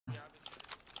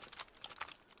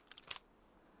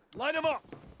Line him up.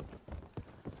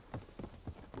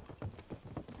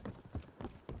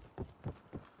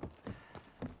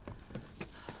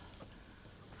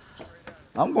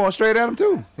 I'm going straight at him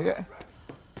too. Yeah.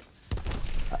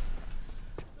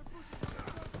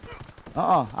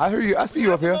 I hear you. I see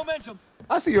you up here.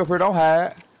 I see you up here. Don't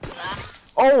hide.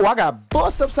 Oh, I got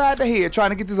bust upside the head trying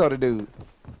to get this other dude.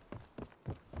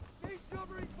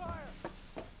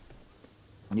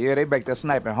 Yeah, they back there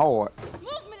sniping hard.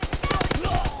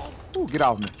 Ooh, get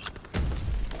off me.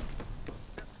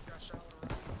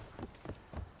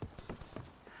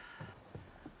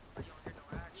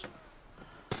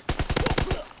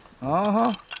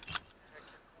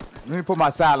 Let me put my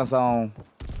silence on.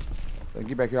 So I can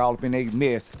get back here all up in their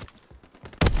mess.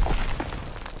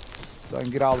 So I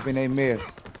can get all up in their mess.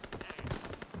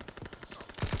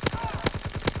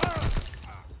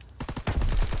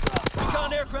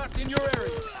 Recon aircraft in your area.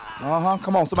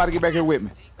 Come on, somebody get back here with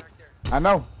me. I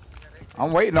know.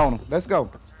 I'm waiting on them. Let's go.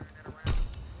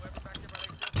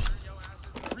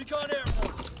 Recon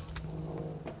airborne.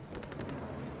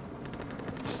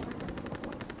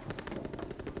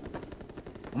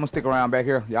 I'm gonna stick around back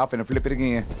here. Y'all finna flip it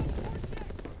again.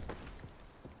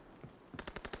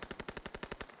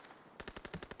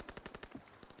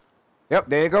 Yep,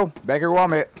 there you go. Back here where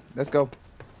I'm at. Let's go.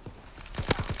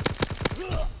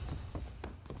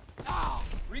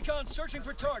 Recon searching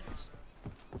for targets.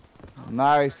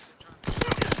 Nice.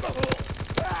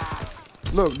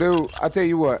 Look, dude, I tell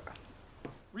you what.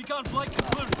 Recon flight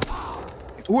concluded.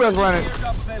 Who else running?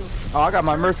 Oh, I got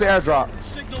my Mercy airdrop.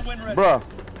 Bruh,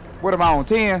 what am I on,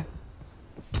 10?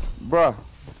 Bruh,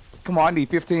 come on, I need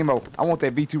 15 more. I want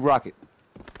that V2 rocket.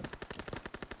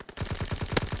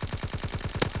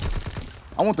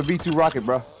 I want the V2 rocket,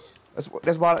 bruh.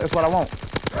 That's what I want.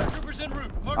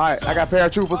 Alright, I got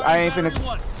paratroopers. I ain't finna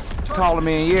call them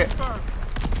in yet.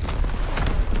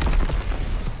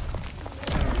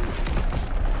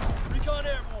 Recon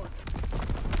airborne.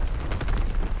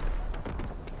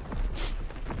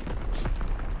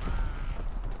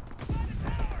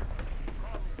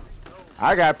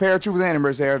 I got paratroopers and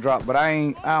emergency airdrop, but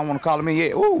I don't want to call them in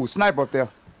yet. Ooh, sniper up there.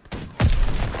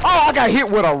 Oh, I got hit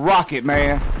with a rocket,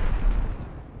 man.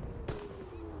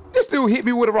 This dude hit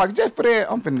me with a rocket. Just for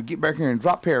that, I'm finna get back here and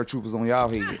drop paratroopers on y'all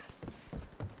head.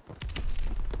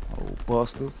 Oh,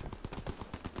 busters.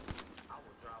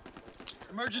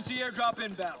 Emergency airdrop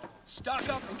inbound. Stock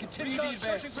up and continue the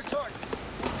advance.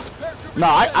 No,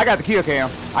 I got the kill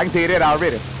cam. I can tell you that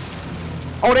already.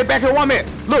 Oh, they back here 1 minute.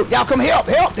 Look, y'all come help,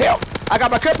 help, help. I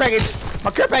got my care package.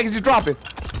 My care package is dropping.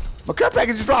 My care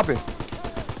package is dropping.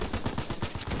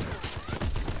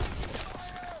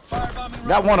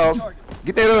 Got one of them.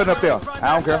 Get that other up there.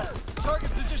 I don't care. Target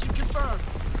position confirmed.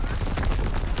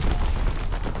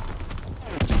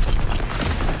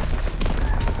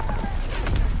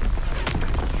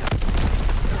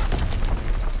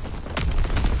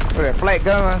 Look at that flat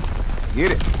gun.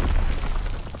 Get it.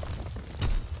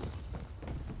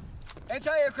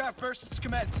 Anti-aircraft bursts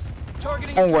commenced.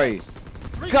 Targeting On way.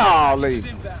 Golly.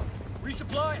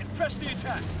 Resupply and press the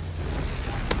attack.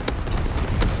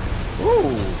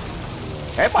 Ooh.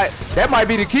 That might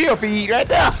be the kill feed right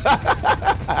there.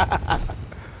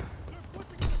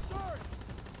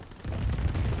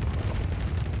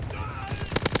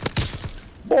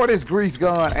 Boy, this grease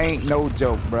gun ain't no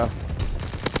joke, bro.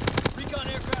 Recon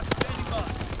aircraft standing by.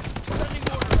 Sending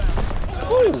order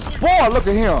round. Ooh, boy, look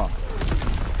at him.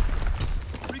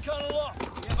 Recon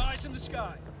aloft. We have eyes in the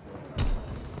sky.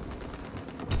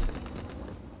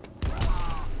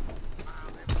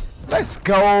 Let's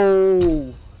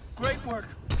go. Great work.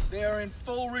 They are in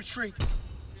full retreat.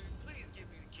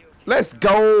 Let's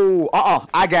go.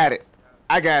 I got it.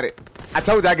 I got it. I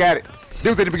told you I got it.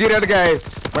 Dudes at the beginning of the game.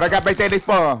 When I got back there, they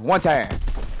spun 1 time.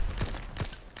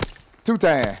 2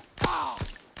 times.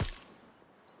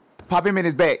 Pop him in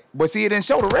his back. But see, it didn't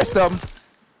show the rest of them.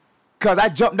 Because I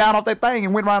jumped down off that thing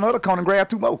and went around the other corner and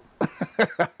grabbed 2 more.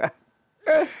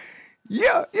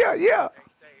 Yeah.